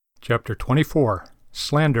Chapter 24.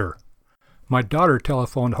 Slander. My daughter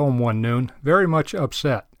telephoned home one noon, very much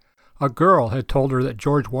upset. A girl had told her that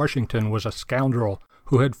George Washington was a scoundrel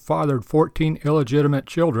who had fathered 14 illegitimate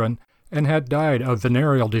children and had died of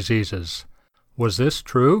venereal diseases. Was this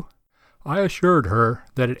true? I assured her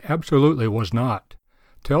that it absolutely was not.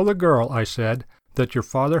 Tell the girl, I said, that your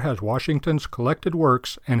father has Washington's collected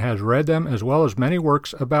works and has read them as well as many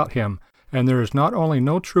works about him, and there is not only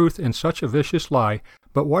no truth in such a vicious lie,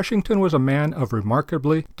 but Washington was a man of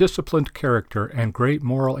remarkably disciplined character and great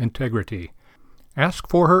moral integrity. Ask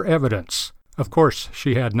for her evidence. Of course,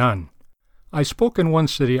 she had none. I spoke in one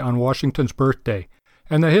city on Washington's birthday,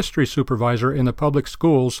 and the history supervisor in the public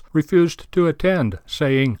schools refused to attend,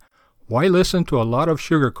 saying, "Why listen to a lot of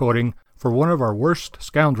sugarcoating for one of our worst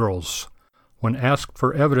scoundrels?" When asked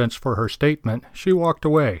for evidence for her statement, she walked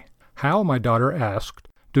away. How, my daughter asked,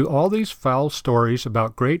 do all these foul stories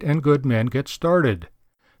about great and good men get started?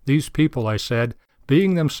 These people, I said,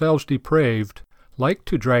 being themselves depraved, like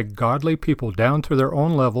to drag godly people down to their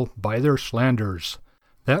own level by their slanders.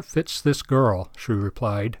 That fits this girl, she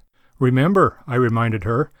replied. Remember, I reminded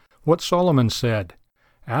her, what Solomon said,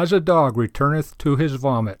 "As a dog returneth to his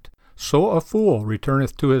vomit, so a fool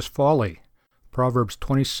returneth to his folly." Proverbs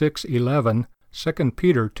 26:11, 2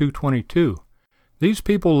 Peter 2:22. These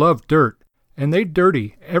people love dirt, and they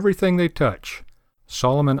dirty everything they touch.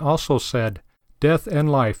 Solomon also said, "Death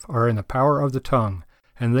and life are in the power of the tongue,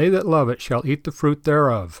 and they that love it shall eat the fruit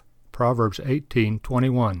thereof." Proverbs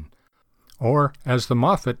 18:21. Or, as the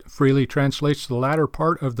Moffat freely translates the latter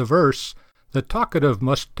part of the verse, the talkative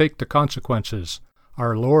must take the consequences.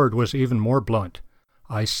 Our Lord was even more blunt.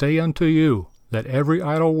 "I say unto you, that every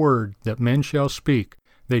idle word that men shall speak,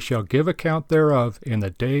 they shall give account thereof in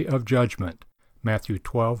the day of judgment." Matthew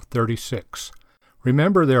 12:36.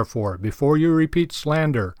 Remember, therefore, before you repeat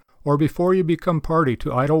slander, or before you become party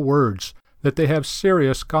to idle words, that they have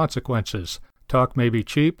serious consequences. Talk may be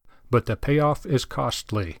cheap, but the payoff is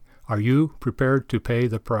costly. Are you prepared to pay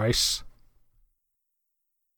the price?